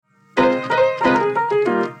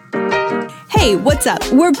Hey, what's up?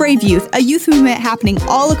 We're Brave Youth, a youth movement happening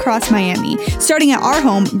all across Miami, starting at our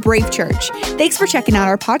home, Brave Church. Thanks for checking out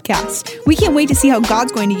our podcast. We can't wait to see how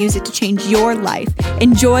God's going to use it to change your life.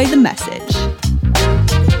 Enjoy the message.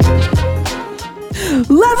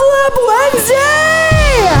 Level Up Wednesday!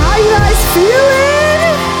 How you guys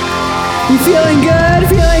feeling? You feeling good?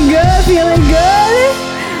 Feeling good? Feeling good?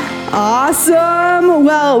 Awesome.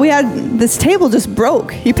 Well, we had this table just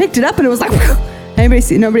broke. He picked it up and it was like...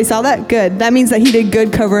 Nobody saw that? Good. That means that he did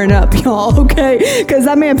good covering up, y'all, okay? Because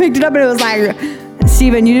that man picked it up and it was like,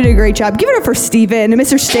 Steven, you did a great job. Give it up for Steven and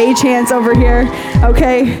Mr. Stagehands over here,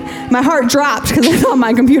 okay? My heart dropped because I thought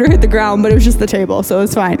my computer hit the ground, but it was just the table, so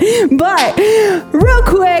it's fine. But real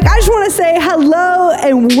quick, I just want to say hello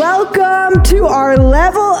and welcome to our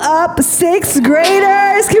Level Up 6th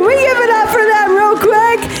graders. Can we give it up for them real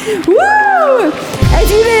quick? Woo! If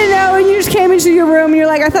you didn't know and you just came into your room and you're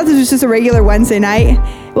like, I thought this was just a regular Wednesday night.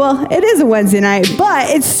 Well, it is a Wednesday night, but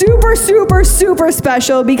it's super, super, super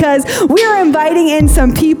special because we are inviting in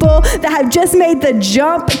some people that have just made the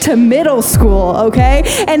jump to middle school, okay?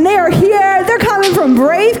 And they are here. They're coming from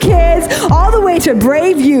Brave Kids all the way to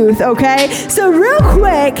Brave Youth, okay? So real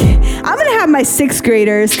quick, I'm going to have my 6th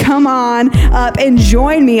graders come on up and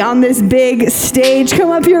join me on this big stage. Come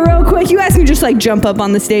up here real quick. You guys can just like jump up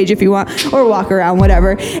on the stage if you want or walk around,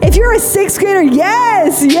 whatever. If you're a 6th grader,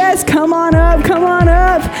 yes, come on up, come on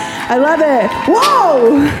up. I love it.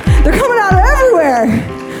 Whoa! They're coming out of everywhere.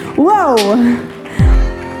 Whoa.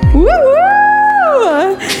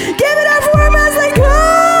 Woo-woo! Give it up for them as they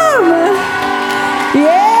come.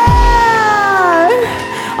 Yeah!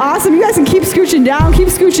 Awesome. You guys can keep scooching down, keep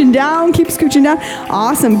scooching down, keep scooching down.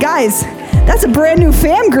 Awesome. Guys, that's a brand new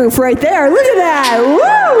fam group right there. Look at that.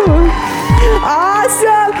 Woo!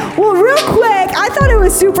 Awesome. Well, real quick, I thought it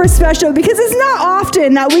was super special because it's not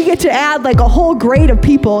often that we get to add like a whole grade of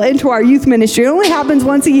people into our youth ministry. It only happens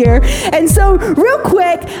once a year. And so real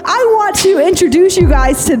quick, I want to introduce you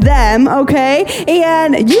guys to them, okay?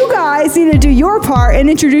 And you guys need to do your part and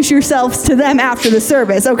introduce yourselves to them after the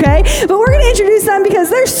service, okay? But we're going to introduce them because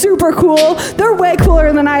they're super cool. They're way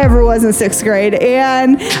cooler than I ever was in 6th grade.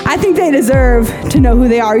 And I think they deserve to know who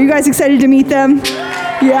they are. Are you guys excited to meet them?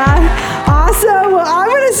 Yeah? Awesome. Well, I'm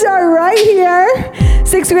going to start right here.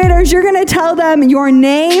 6th graders, you're going to tell them your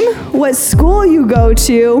name, what school you go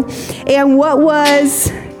to, and what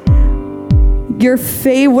was your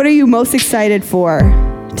what are you most excited for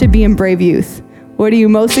to be in Brave Youth? What are you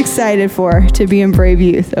most excited for to be in Brave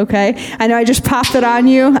Youth, okay? I know I just popped it on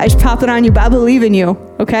you. But I believe in you,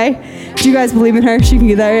 okay? Do you guys believe in her? She can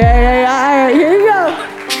get that. Yeah. All right, here you go.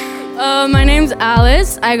 My name's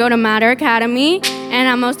Alice. I go to Matter Academy, and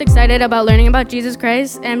I'm most excited about learning about Jesus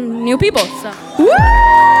Christ and new people. So. Woo!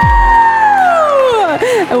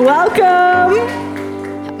 Welcome.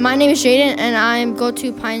 My name is Jaden, and I go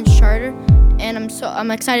to Pines Charter, and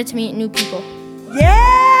I'm excited to meet new people.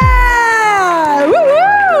 Yeah!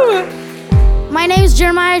 Woo-hoo! My name is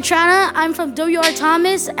Jeremiah Trana. I'm from W.R.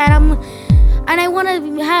 Thomas, and I want to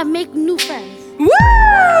make new friends. Woo!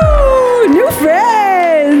 New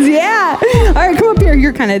friends, yeah. All right, come up here.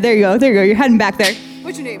 You're there you go. You're heading back there.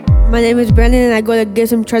 What's your name? My name is Brandon, and I go to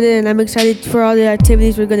Gibson Charter, and I'm excited for all the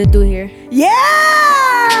activities we're going to do here. Yeah!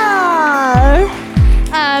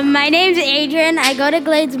 My name's Adrian. I go to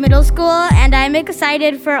Glades Middle School, and I'm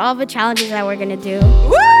excited for all the challenges that we're going to do.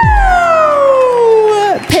 Woo!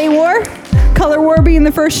 Pay war? Color war being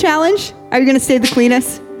the first challenge? Are you going to stay the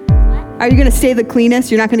cleanest? Are you going to stay the cleanest?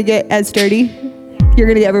 You're not going to get as dirty? You're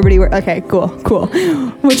going to get everybody... Okay, cool.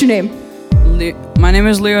 What's your name? My name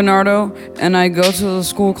is Leonardo, and I go to a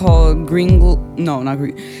school called Greater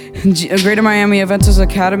Miami Adventist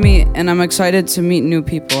Academy, and I'm excited to meet new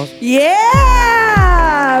people.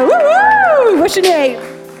 Yeah! Woo-woo! What's your name?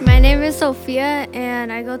 My name is Sophia,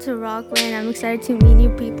 and I go to Rockaway, and I'm excited to meet new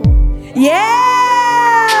people. Yeah!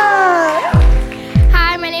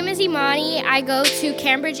 Hi, my name is Imani. I go to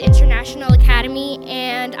Cambridge International Academy,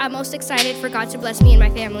 and I'm most excited for God to bless me and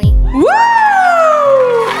my family. Woo!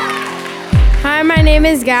 Hi, my name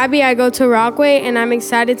is Gabby. I go to Rockway, and I'm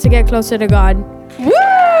excited to get closer to God. Woo!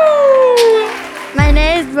 My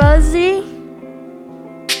name is Rosie.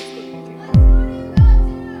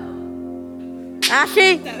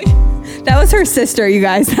 Ashley? That was her sister, you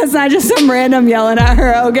guys. That's not just some random yelling at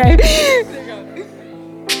her, okay?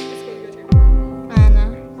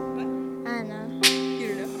 Anna. You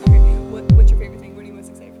don't know? Okay. What's your favorite thing? What are you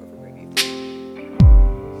most excited for Brave Youth?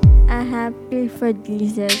 I'm happy for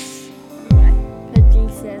Jesus.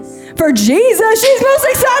 For Jesus. She's most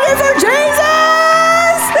excited for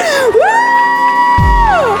Jesus. Woo!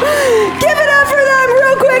 Give it up for them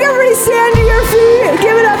real quick. Everybody stand to your feet.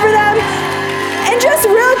 Give it up for them.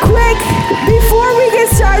 Before we get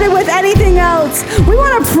started with anything else, we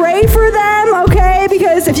want to pray for them, okay?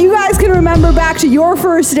 Because if you guys can remember back to your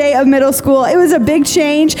first day of middle school, it was a big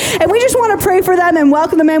change. And we just want to pray for them and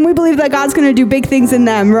welcome them in. We believe that God's going to do big things in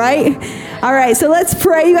them, right? All right, so let's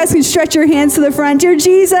pray. You guys can stretch your hands to the front. Dear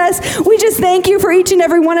Jesus, we just thank you for each and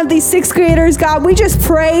every one of these sixth graders, God. We just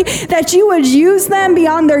pray that you would use them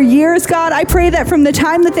beyond their years, God. I pray that from the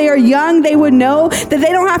time that they are young, they would know that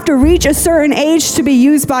they don't have to reach a certain age to be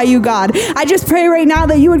used by you, God. I just pray right now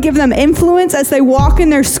that you would give them influence as they walk in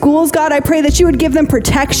their schools, God. I pray that you would give them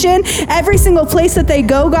protection every single place that they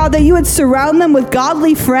go, God, that you would surround them with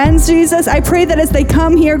godly friends, Jesus. I pray that as they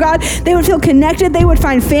come here, God, they would feel connected, they would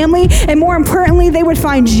find family, and more importantly, they would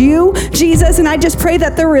find you, Jesus. And I just pray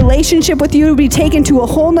that their relationship with you would be taken to a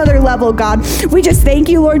whole nother level, God. We just thank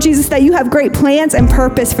you, Lord Jesus, that you have great plans and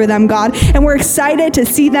purpose for them, God. And we're excited to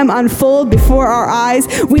see them unfold before our eyes.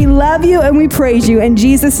 We love you and we praise you in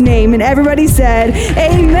Jesus' name. And everybody said,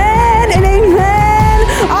 amen and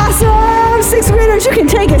amen. Awesome. Sixth graders, you can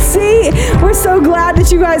take a seat. We're so glad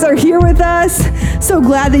that you guys are here with us. So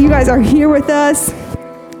glad that you guys are here with us.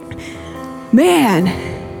 Man.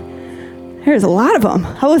 There's a lot of them.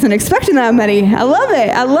 I wasn't expecting that many. I love it.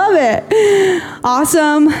 I love it.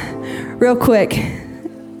 Awesome. Real quick,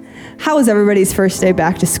 how was everybody's first day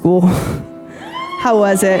back to school? How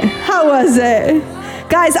was it? How was it?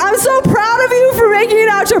 Guys, I'm so proud of you for making it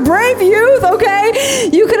out to Brave Youth, okay?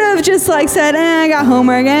 You could have just said, I got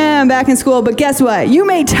homework, I'm back in school. But guess what? You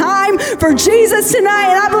made time for Jesus tonight,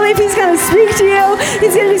 and I believe he's going to speak to you.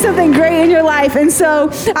 He's going to do something great in your life. And so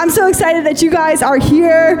I'm so excited that you guys are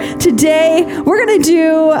here today. We're going to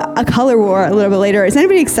do a color war a little bit later. Is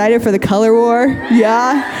anybody excited for the color war?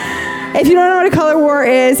 Yeah? If you don't know what a color war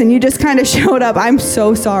is and you just kind of showed up, I'm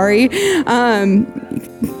so sorry.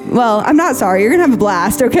 Well, I'm not sorry. You're going to have a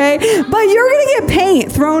blast, okay? But you're going to get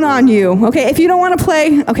paint thrown on you, okay? If you don't want to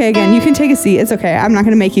play, okay, again, you can take a seat. It's okay. I'm not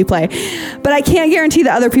going to make you play. But I can't guarantee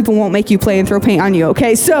that other people won't make you play and throw paint on you,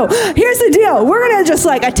 okay? So here's the deal. We're going to just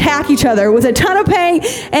attack each other with a ton of paint,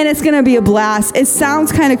 and it's going to be a blast. It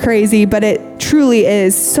sounds kind of crazy, but it truly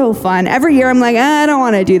is so fun. Every year I'm like, I don't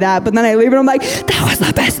want to do that. But then I leave and I'm like, that was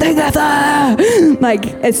the best thing ever.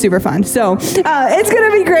 It's super fun. So it's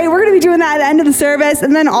going to be great. We're going to be doing that at the end of the service.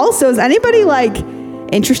 And then also, is anybody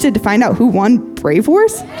interested to find out who won Brave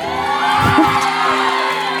Wars?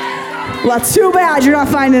 Well, it's too bad you're not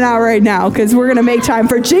finding out right now, because we're going to make time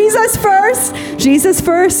for Jesus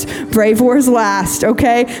first, Brave Wars last,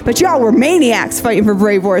 okay? But y'all were maniacs fighting for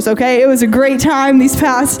Brave Wars, okay? It was a great time this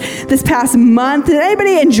past month. Did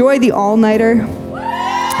anybody enjoy the all-nighter?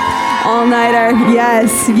 All-nighter,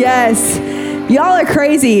 yes. Y'all are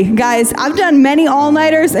crazy, guys. I've done many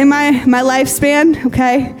all-nighters in my lifespan,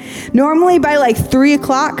 okay? Normally by 3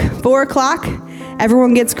 o'clock, 4 o'clock,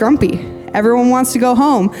 everyone gets grumpy. Everyone wants to go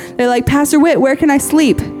home. They're like, Pastor Witt, where can I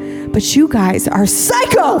sleep? But you guys are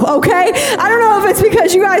psycho, okay? I don't know if it's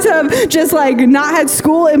because you guys have just not had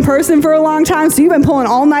school in person for a long time, so you've been pulling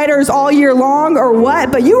all-nighters all year long or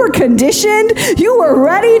what, but you were conditioned, you were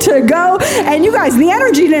ready to go, and you guys, the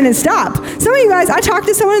energy didn't stop. Some of you guys, I talked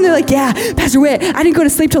to someone and they're like, yeah, Pastor Witt, I didn't go to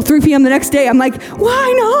sleep till 3 p.m. the next day. I'm like,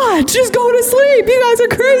 why not? Just go to sleep. You guys are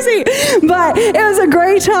crazy. But it was a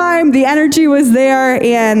great time. The energy was there,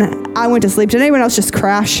 and I went to sleep. Did anyone else just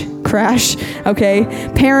crash?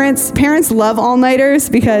 Okay. Parents love all-nighters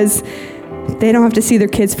because they don't have to see their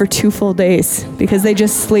kids for 2 full days because they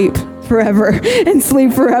just sleep forever and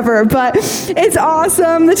sleep forever. But it's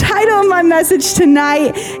awesome. The title of my message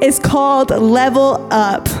tonight is called Level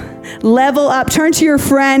Up. Level up. Turn to your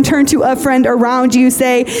friend, turn to a friend around you.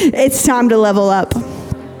 Say, it's time to level up.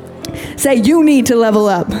 Say, you need to level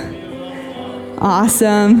up.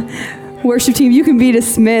 Awesome. Worship team, you can be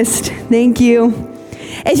dismissed. Thank you.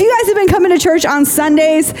 If you guys have been coming to church on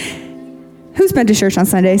Sundays, who's been to church on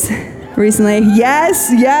Sundays recently?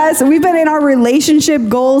 Yes. We've been in our relationship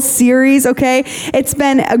goals series, okay? It's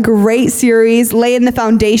been a great series, laying the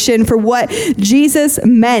foundation for what Jesus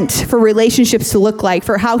meant for relationships to look like,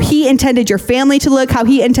 for how he intended your family to look, how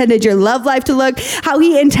he intended your love life to look, how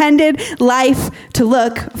he intended life to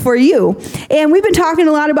look for you. And we've been talking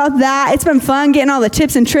a lot about that. It's been fun getting all the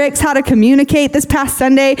tips and tricks, how to communicate. This past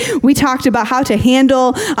Sunday, we talked about how to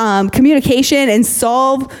handle communication and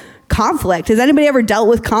solve conflict. Has anybody ever dealt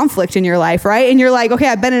with conflict in your life, right? And you're like, okay,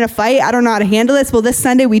 I've been in a fight. I don't know how to handle this. Well, this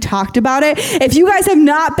Sunday we talked about it. If you guys have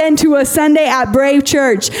not been to a Sunday at Brave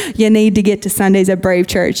Church, you need to get to Sundays at Brave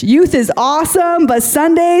Church. Youth is awesome, but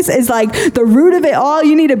Sundays is the root of it all.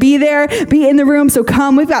 You need to be there, be in the room. So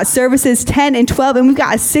come. We've got services 10 and 12, and we've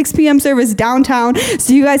got a 6 p.m. service downtown.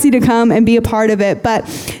 So you guys need to come and be a part of it. But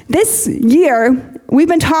this year, we've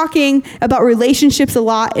been talking about relationships a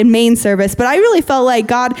lot in main service, but I really felt like,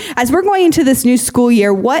 God, as we're going into this new school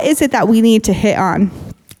year, what is it that we need to hit on?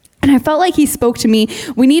 And I felt like he spoke to me,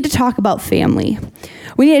 we need to talk about family.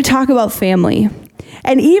 We need to talk about family.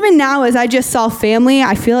 And even now, as I just saw family,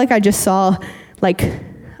 I feel like I just saw like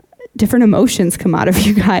different emotions come out of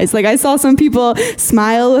you guys. Like I saw some people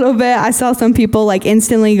smile a little bit. I saw some people like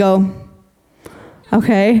instantly go,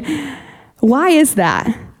 okay. Why is that?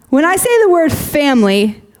 When I say the word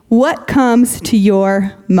family, what comes to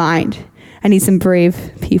your mind? I need some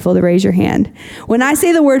brave people to raise your hand. When I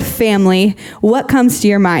say the word family, what comes to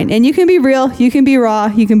your mind? And you can be real, you can be raw,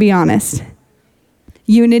 you can be honest.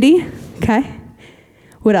 Unity, okay?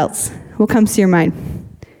 What else? What comes to your mind?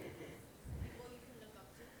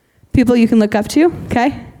 People you can look up to,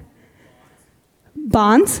 okay?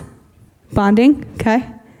 Bonds, bonding, okay?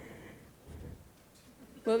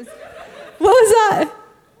 What was that?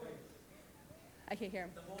 I can't hear him.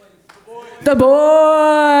 The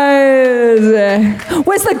boys.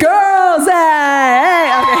 Where's the girls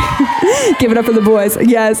at? Hey, okay. Give it up for the boys.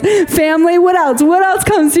 Yes. Family. What else? What else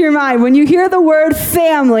comes to your mind? When you hear the word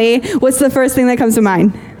family, what's the first thing that comes to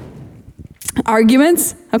mind?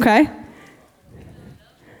 Arguments. Okay.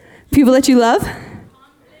 People that you love.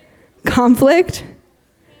 Conflict.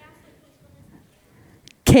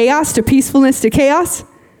 Chaos to peacefulness to chaos.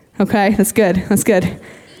 Okay, that's good. That's good.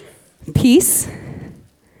 Peace.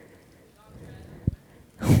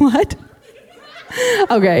 What?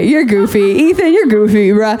 Okay, you're goofy. Ethan, you're goofy,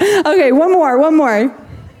 bruh. Okay, one more.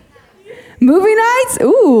 Movie nights?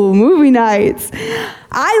 Ooh, movie nights.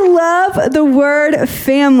 I love the word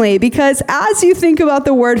family because as you think about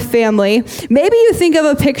the word family, maybe you think of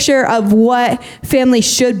a picture of what family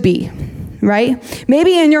should be. Right?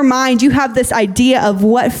 Maybe in your mind, you have this idea of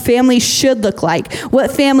what family should look like, what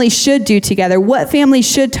family should do together, what family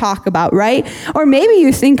should talk about, right? Or maybe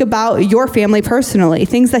you think about your family personally,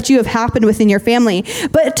 things that you have happened within your family.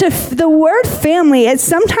 But the word family, it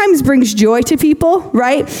sometimes brings joy to people,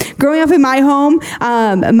 right? Growing up in my home,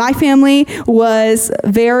 my family was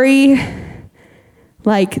very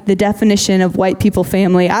like the definition of white people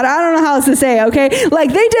family. I don't know how else to say it, okay? Like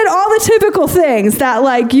they did all the typical things that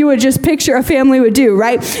like you would just picture a family would do,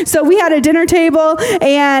 right? So we had a dinner table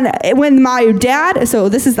and when my dad, so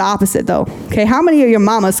this is the opposite though, okay? How many of your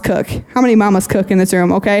mamas cook? How many mamas cook in this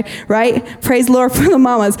room, okay? Right? Praise the Lord for the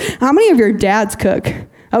mamas. How many of your dads cook?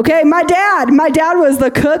 Okay, my dad was the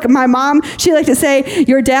cook. My mom, she liked to say,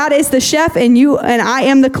 your dad is the chef and I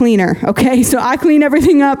am the cleaner. Okay, so I clean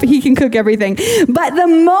everything up. He can cook everything. But the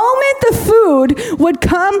moment the food would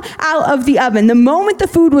come out of the oven, the moment the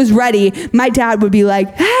food was ready, my dad would be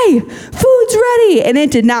like, hey, food's ready. And it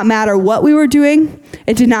did not matter what we were doing.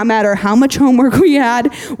 It did not matter how much homework we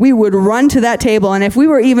had. We would run to that table. And if we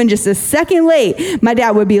were even just a second late, my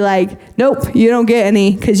dad would be like, nope, you don't get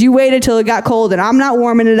any because you waited till it got cold and I'm not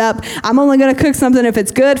warming it up. I'm only going to cook something if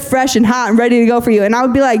it's good, fresh, and hot and ready to go for you. And I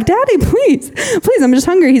would be like, Daddy, please, I'm just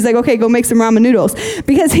hungry. He's like, okay, go make some ramen noodles.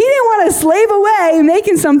 Because he didn't want to slave away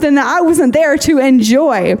making something that I wasn't there to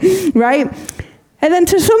enjoy, right? And then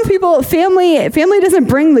to some people, family doesn't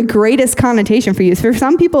bring the greatest connotation for you. For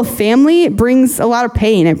some people, family brings a lot of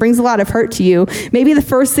pain. It brings a lot of hurt to you. Maybe the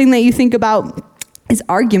first thing that you think about is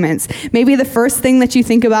arguments. Maybe the first thing that you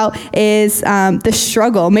think about is the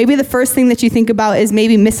struggle. Maybe the first thing that you think about is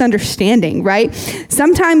maybe misunderstanding, right?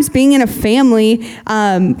 Sometimes being in a family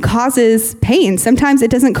causes pain. Sometimes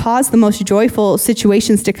it doesn't cause the most joyful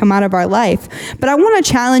situations to come out of our life. But I want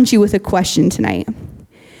to challenge you with a question tonight.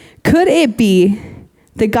 Could it be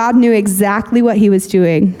that God knew exactly what he was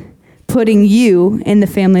doing, putting you in the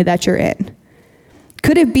family that you're in?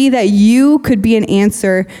 Could it be that you could be an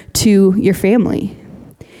answer to your family?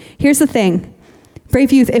 Here's the thing.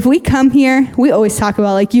 Brave Youth, if we come here, we always talk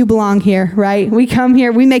about like you belong here, right? We come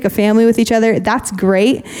here, we make a family with each other. That's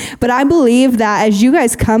great. But I believe that as you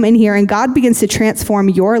guys come in here and God begins to transform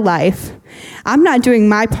your life, I'm not doing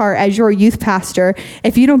my part as your youth pastor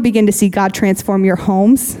if you don't begin to see God transform your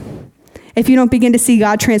homes, if you don't begin to see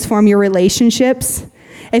God transform your relationships,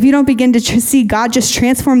 if you don't begin to see God just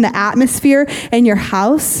transform the atmosphere in your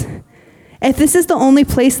house, if this is the only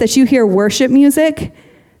place that you hear worship music,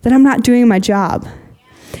 then I'm not doing my job.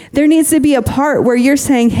 There needs to be a part where you're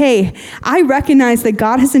saying, hey, I recognize that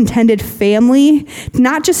God has intended family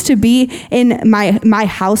not just to be in my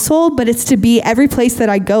household, but it's to be every place that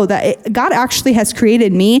I go. God actually has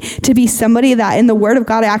created me to be somebody that in the Word of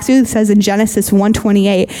God actually says in Genesis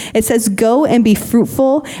 1:28, it says, go and be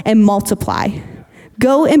fruitful and multiply.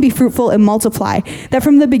 Go and be fruitful and multiply. That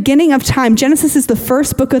from the beginning of time, Genesis is the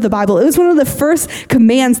first book of the Bible. It was one of the first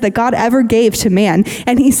commands that God ever gave to man.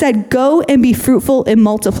 And he said, go and be fruitful and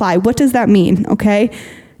multiply. What does that mean? Okay.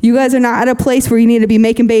 You guys are not at a place where you need to be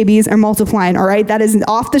making babies or multiplying, all right? That is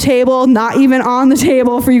off the table, not even on the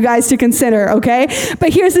table for you guys to consider, okay?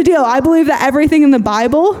 But here's the deal. I believe that everything in the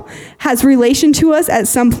Bible has relation to us at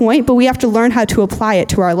some point, but we have to learn how to apply it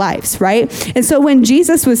to our lives, right? And so when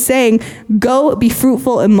Jesus was saying, go be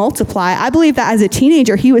fruitful and multiply, I believe that as a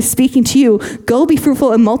teenager, he was speaking to you, go be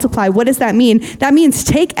fruitful and multiply. What does that mean? That means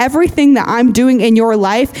take everything that I'm doing in your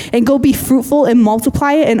life and go be fruitful and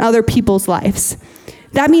multiply it in other people's lives.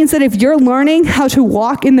 That means that if you're learning how to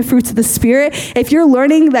walk in the fruits of the Spirit, if you're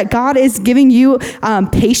learning that God is giving you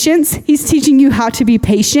patience, he's teaching you how to be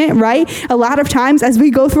patient, right? A lot of times as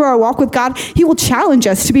we go through our walk with God, he will challenge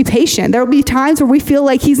us to be patient. There will be times where we feel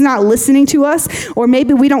like he's not listening to us, or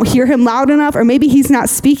maybe we don't hear him loud enough, or maybe he's not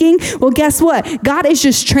speaking. Well, guess what? God is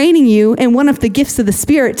just training you in one of the gifts of the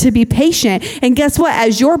Spirit to be patient. And guess what?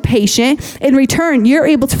 As you're patient, in return, you're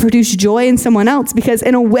able to produce joy in someone else, because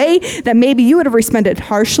in a way that maybe you would have responded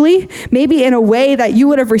harshly, maybe in a way that you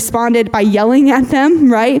would have responded by yelling at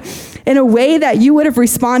them, right? In a way that you would have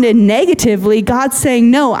responded negatively, God's saying,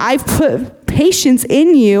 no, I've put patience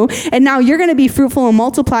in you, and now you're going to be fruitful and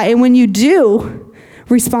multiply. And when you do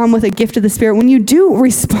respond with a gift of the Spirit, when you do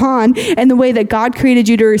respond in the way that God created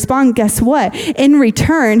you to respond, guess what? In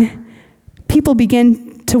return, people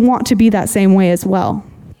begin to want to be that same way as well.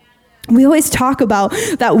 We always talk about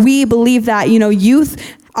that we believe that,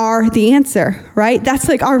 youth are the answer, right? That's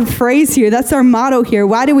like our phrase here. That's our motto here.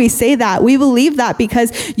 Why do we say that? We believe that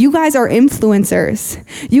because you guys are influencers.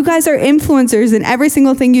 You guys are influencers in every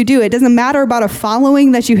single thing you do. It doesn't matter about a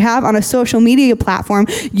following that you have on a social media platform.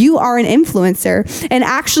 You are an influencer. And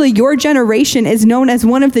actually, your generation is known as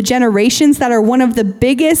one of the generations that are one of the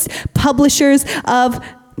biggest publishers of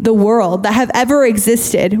the world that have ever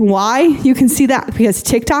existed. Why? You can see that because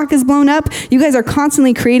TikTok is blown up. You guys are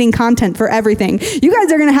constantly creating content for everything. You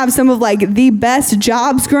guys are going to have some of the best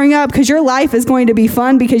jobs growing up because your life is going to be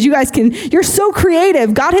fun because you're so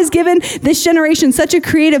creative. God has given this generation such a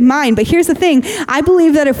creative mind. But here's the thing. I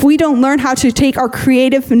believe that if we don't learn how to take our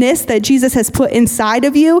creativeness that Jesus has put inside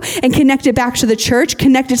of you and connect it back to the church,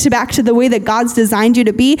 connect it back to the way that God's designed you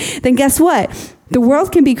to be, then guess what? The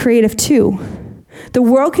world can be creative too. The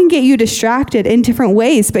world can get you distracted in different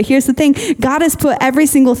ways, but here's the thing. God has put every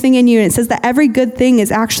single thing in you, and it says that every good thing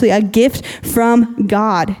is actually a gift from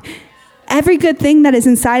God. Every good thing that is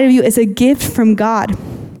inside of you is a gift from God.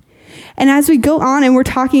 And as we go on and we're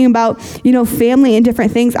talking about, family and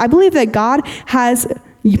different things, I believe that God has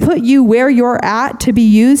put you where you're at to be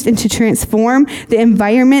used and to transform the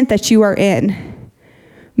environment that you are in.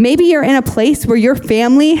 Maybe you're in a place where your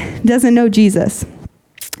family doesn't know Jesus.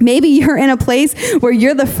 Maybe you're in a place where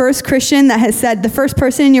you're the first Christian the first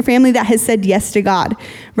person in your family that has said yes to God,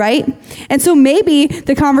 right? And so maybe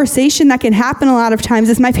the conversation that can happen a lot of times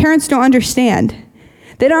is my parents don't understand.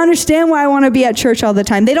 They don't understand why I want to be at church all the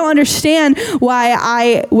time. They don't understand why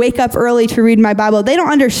I wake up early to read my Bible. They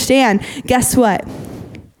don't understand. Guess what?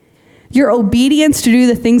 Your obedience to do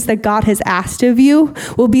the things that God has asked of you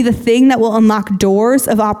will be the thing that will unlock doors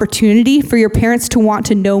of opportunity for your parents to want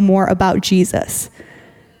to know more about Jesus.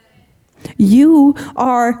 You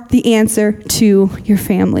are the answer to your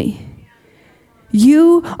family.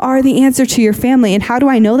 You are the answer to your family. And how do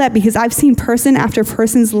I know that? Because I've seen person after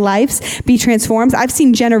person's lives be transformed. I've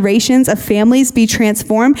seen generations of families be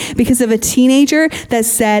transformed because of a teenager that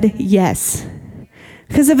said yes.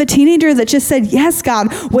 Because of a teenager that just said, yes,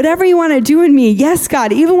 God, whatever you want to do in me, yes,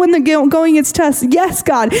 God, even when the going gets tough, yes,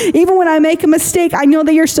 God, even when I make a mistake, I know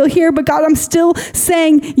that you're still here, but God, I'm still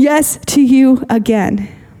saying yes to you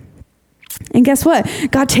again. And guess what?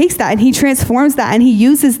 God takes that and he transforms that and he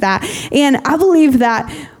uses that. And I believe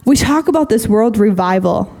that we talk about this world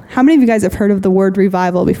revival. How many of you guys have heard of the word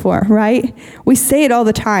revival before, right? We say it all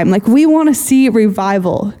the time. We want to see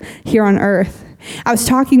revival here on earth. I was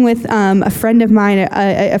talking with a friend of mine,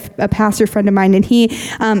 a pastor friend of mine, and he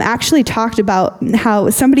actually talked about how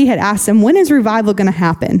somebody had asked him, when is revival going to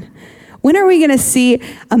happen? When are we going to see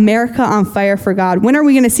America on fire for God? When are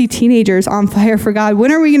we going to see teenagers on fire for God?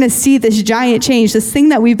 When are we going to see this giant change, this thing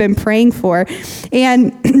that we've been praying for?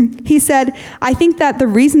 And he said, I think that the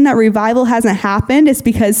reason that revival hasn't happened is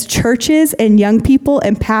because churches and young people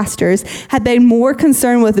and pastors have been more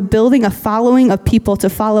concerned with building a following of people to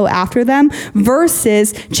follow after them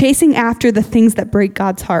versus chasing after the things that break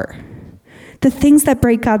God's heart. The things that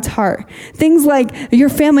break God's heart. Things like your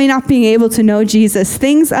family not being able to know Jesus.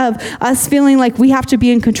 Things of us feeling like we have to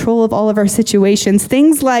be in control of all of our situations.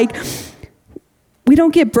 Things like we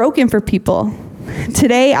don't get broken for people.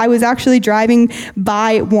 Today, I was actually driving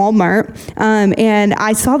by Walmart, and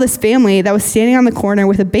I saw this family that was standing on the corner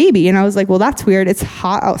with a baby, and I was like, well, that's weird. It's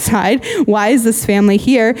hot outside. Why is this family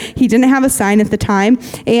here? He didn't have a sign at the time,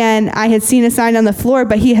 and I had seen a sign on the floor,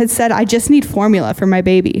 but he had said, I just need formula for my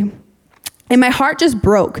baby. And my heart just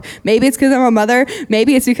broke. Maybe it's because I'm a mother.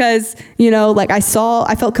 Maybe it's because,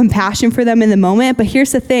 I felt compassion for them in the moment. But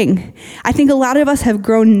here's the thing. I think a lot of us have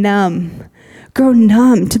grown numb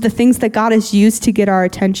to the things that God has used to get our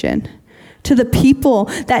attention, to the people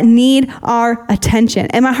that need our attention.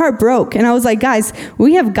 And my heart broke. And I was like, guys,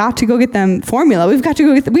 we have got to go get them formula. We got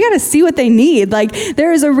to see what they need. Like,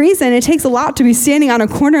 there is a reason. It takes a lot to be standing on a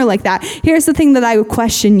corner like that. Here's the thing that I would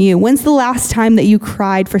question you. When's the last time that you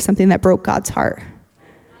cried for something that broke God's heart?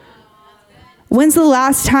 When's the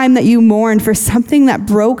last time that you mourned for something that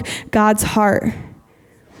broke God's heart?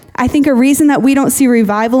 I think a reason that we don't see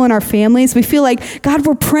revival in our families, we feel like, God,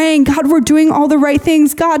 we're praying, God, we're doing all the right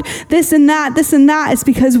things, God, this and that, is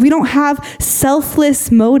because we don't have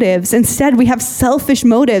selfless motives. Instead, we have selfish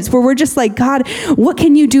motives where we're just like, God, what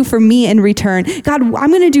can you do for me in return? God, I'm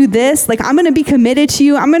going to do this. Like, I'm going to be committed to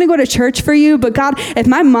you. I'm going to go to church for you. But God, if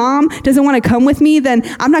my mom doesn't want to come with me, then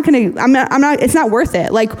it's not worth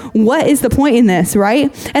it. Like, what is the point in this,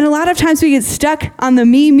 right? And a lot of times we get stuck on the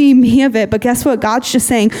me of it. But guess what? God's just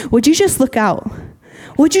saying, would you just look out?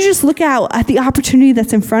 Would you just look out at the opportunity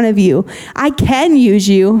that's in front of you? I can use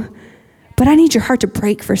you, but I need your heart to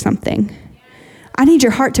break for something. I need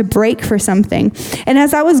your heart to break for something. And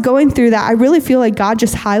as I was going through that, I really feel like God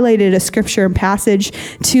just highlighted a scripture and passage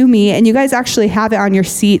to me, and you guys actually have it on your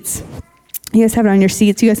seats. You guys have it on your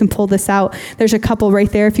seats. You guys can pull this out. There's a couple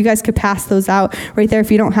right there. If you guys could pass those out right there.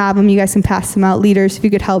 If you don't have them, you guys can pass them out. Leaders, if you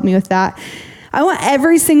could help me with that. I want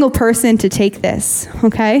every single person to take this,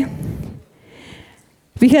 okay?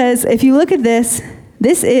 Because if you look at this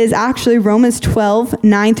is actually Romans 12,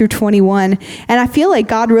 9 through 21. And I feel like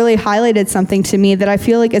God really highlighted something to me that I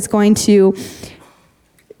feel like it's going to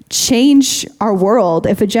change our world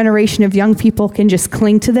if a generation of young people can just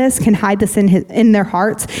cling to this, can hide this in their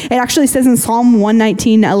hearts. It actually says in Psalm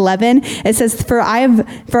 119:11, it says, For I've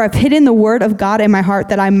hidden the word of God in my heart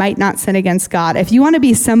that I might not sin against God. If you want to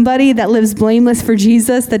be somebody that lives blameless for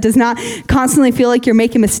Jesus, that does not constantly feel like you're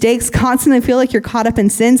making mistakes, constantly feel like you're caught up in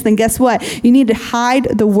sins, then guess what? You need to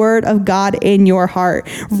hide the word of God in your heart.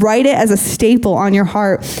 Write it as a staple on your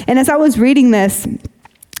heart. And as I was reading this,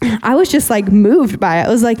 I was just like moved by it. I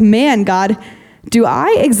was like, man, God, do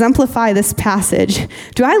I exemplify this passage?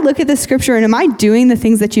 Do I look at this scripture and am I doing the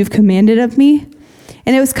things that you've commanded of me?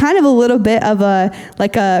 And it was kind of a little bit of a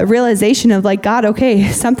realization of like, God,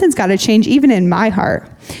 okay, something's got to change even in my heart.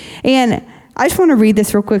 And I just want to read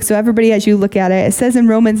this real quick. So everybody, as you look at it, it says in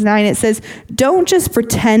Romans 9, it says, don't just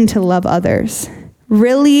pretend to love others.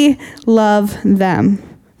 Really love them.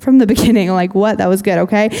 From the beginning, like, what? That was good,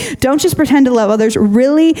 okay? Don't just pretend to love others.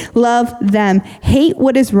 Really love them. Hate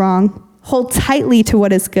what is wrong. Hold tightly to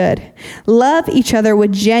what is good. Love each other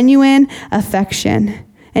with genuine affection.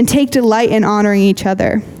 And take delight in honoring each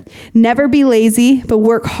other. Never be lazy, but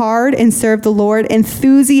work hard and serve the Lord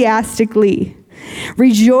enthusiastically.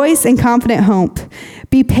 Rejoice in confident hope.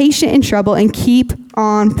 Be patient in trouble and keep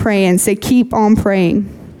on praying. Say, keep on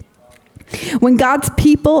praying. When God's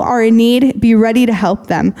people are in need, be ready to help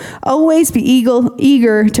them. Always be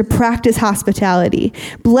eager to practice hospitality.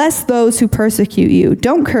 Bless those who persecute you.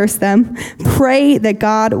 Don't curse them. Pray that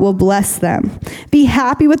God will bless them. Be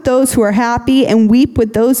happy with those who are happy and weep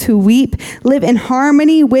with those who weep. Live in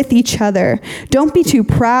harmony with each other. Don't be too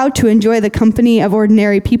proud to enjoy the company of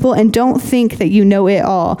ordinary people, and don't think that you know it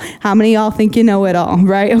all. How many of y'all think you know it all,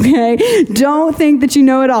 right? Okay. Don't think that you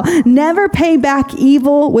know it all. Never pay back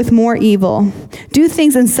evil with more evil. Do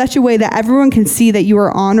things in such a way that everyone can see that you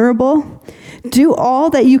are honorable. Do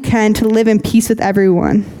all that you can to live in peace with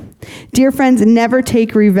everyone. Dear friends, never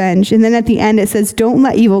take revenge. And then at the end it says, don't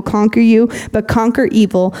let evil conquer you, but conquer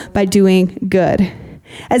evil by doing good.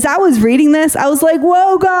 As I was reading this, I was like,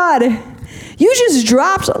 whoa, God, you just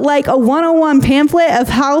dropped like a 101 pamphlet of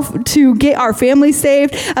how to get our family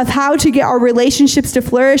saved, of how to get our relationships to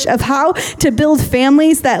flourish, of how to build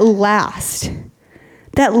families that last.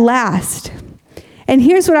 And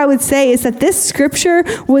here's what I would say is that this scripture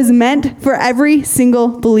was meant for every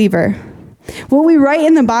single believer. What we write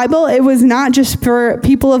in the Bible, it was not just for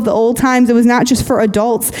people of the old times. It was not just for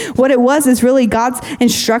adults. What it was is really God's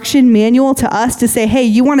instruction manual to us to say, hey,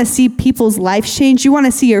 you want to see people's lives change? You want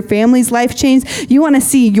to see your family's life change? You want to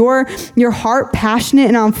see your heart passionate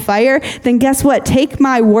and on fire? Then guess what? Take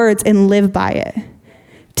my words and live by it.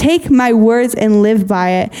 Take my words and live by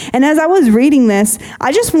it. And as I was reading this,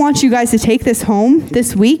 I just want you guys to take this home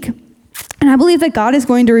this week. And I believe that God is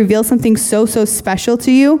going to reveal something so, so special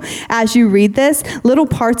to you as you read this. Little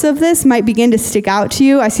parts of this might begin to stick out to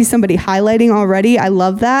you. I see somebody highlighting already. I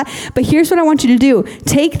love that. But here's what I want you to do.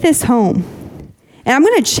 Take this home. And I'm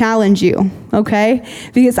going to challenge you, okay?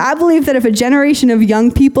 Because I believe that if a generation of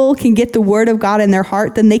young people can get the word of God in their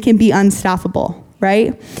heart, then they can be unstoppable,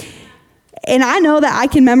 right? And I know that I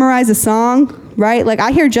can memorize a song, right? Like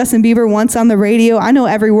I hear Justin Bieber once on the radio. I know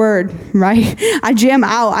every word, right? I jam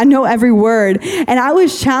out. I know every word. And I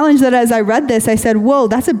was challenged that as I read this, I said, whoa,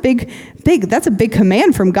 that's a big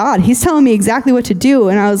command from God. He's telling me exactly what to do.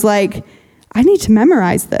 And I was like, I need to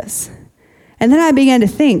memorize this. And then I began to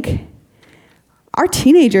think, our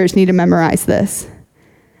teenagers need to memorize this.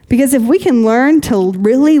 Because if we can learn to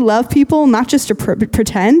really love people, not just to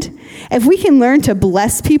pretend, if we can learn to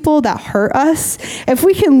bless people that hurt us, if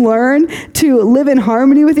we can learn to live in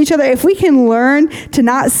harmony with each other, if we can learn to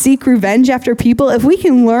not seek revenge after people, if we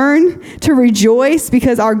can learn to rejoice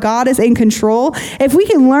because our God is in control, if we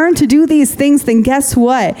can learn to do these things, then guess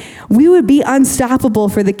what? We would be unstoppable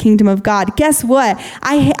for the kingdom of God. Guess what?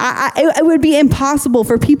 It would be impossible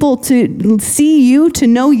for people to see you, to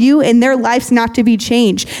know you, and their lives not to be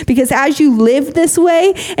changed. Because as you live this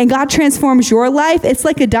way and God transforms your life, it's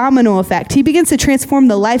like a domino effect. He begins to transform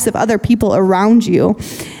the lives of other people around you.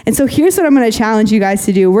 And so here's what I'm going to challenge you guys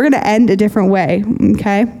to do. We're going to end a different way,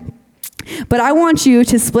 okay? But I want you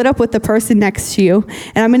to split up with the person next to you,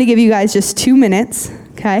 and I'm going to give you guys just 2 minutes,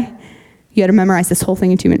 okay? You got to memorize this whole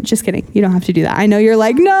thing in 2 minutes. Just kidding. You don't have to do that. I know you're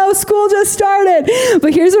like, no, school just started.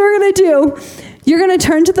 But here's what we're going to do. You're going to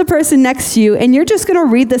turn to the person next to you, and you're just going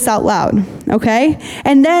to read this out loud, okay?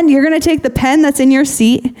 And then you're going to take the pen that's in your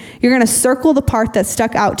seat. You're going to circle the part that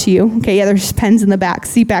stuck out to you. Okay, yeah, there's pens in the back,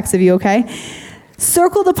 seat backs of you, okay?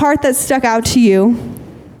 Circle the part that stuck out to you.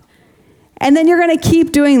 And then you're going to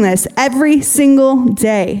keep doing this every single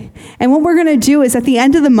day. And what we're going to do is at the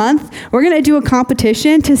end of the month, we're going to do a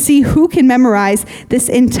competition to see who can memorize this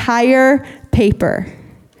entire paper.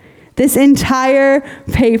 This entire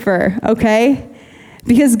paper, okay?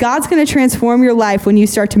 Because God's going to transform your life when you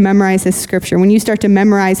start to memorize His scripture, when you start to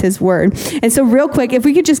memorize His word. And so real quick, if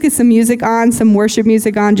we could just get some music on, some worship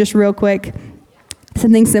music on, just real quick.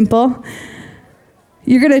 Something simple.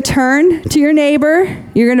 You're going to turn to your neighbor,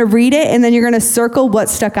 you're going to read it, and then you're going to circle what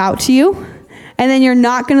stuck out to you. And then you're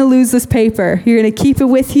not going to lose this paper. You're going to keep it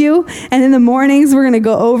with you. And in the mornings, we're going to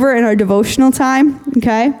go over in our devotional time,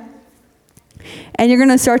 okay? And you're going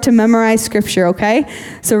to start to memorize scripture, okay?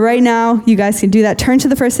 So right now, you guys can do that. Turn to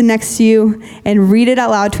the person next to you and read it out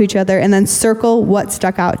loud to each other, and then circle what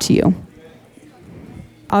stuck out to you.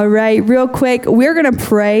 All right, real quick, we're going to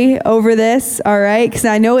pray over this, all right? Because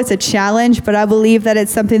I know it's a challenge, but I believe that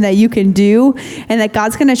it's something that you can do and that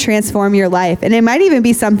God's going to transform your life. And it might even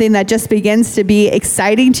be something that just begins to be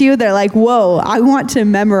exciting to you. They're like, whoa, I want to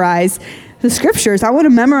memorize the scriptures. I want to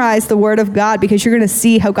memorize the word of God, because you're going to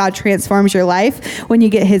see how God transforms your life when you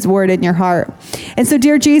get His word in your heart. And so,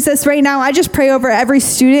 dear Jesus, right now, I just pray over every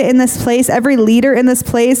student in this place, every leader in this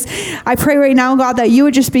place. I pray right now, God, that you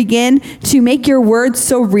would just begin to make your word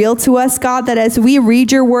so real to us, God, that as we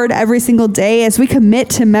read your word every single day, as we commit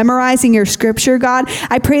to memorizing your scripture, God,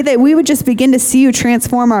 I pray that we would just begin to see you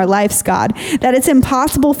transform our lives, God, that it's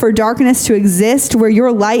impossible for darkness to exist where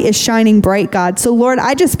your light is shining bright, God. So, Lord,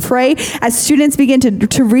 I just pray as students begin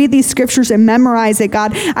to read these scriptures and memorize it,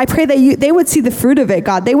 God, I pray that they would see the fruit of it,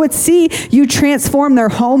 God. They would see you transform their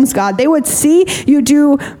homes, God. They would see you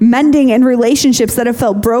do mending in relationships that have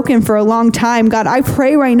felt broken for a long time, God. I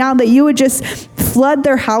pray right now that you would just flood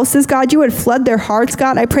their houses, God. You would flood their hearts,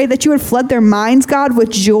 God. I pray that you would flood their minds, God,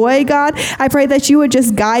 with joy, God. I pray that you would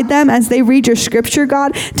just guide them as they read your scripture,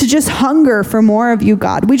 God, to just hunger for more of you,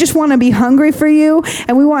 God. We just want to be hungry for you,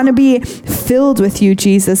 and we want to be filled with you,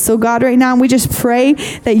 Jesus. So, God, right now, we just pray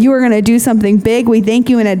that you are going to do something big. We thank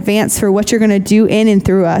you in advance for what you're going to do in and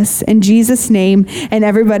through us. In Jesus' name, and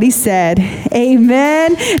everybody said,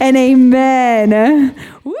 amen and amen.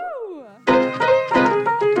 Woo!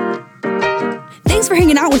 Thanks for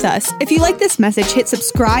hanging out with us. If you like this message, hit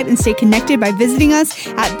subscribe and stay connected by visiting us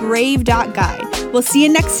at brave.guide. We'll see you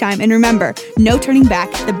next time, and remember, no turning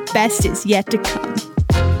back. The best is yet to come.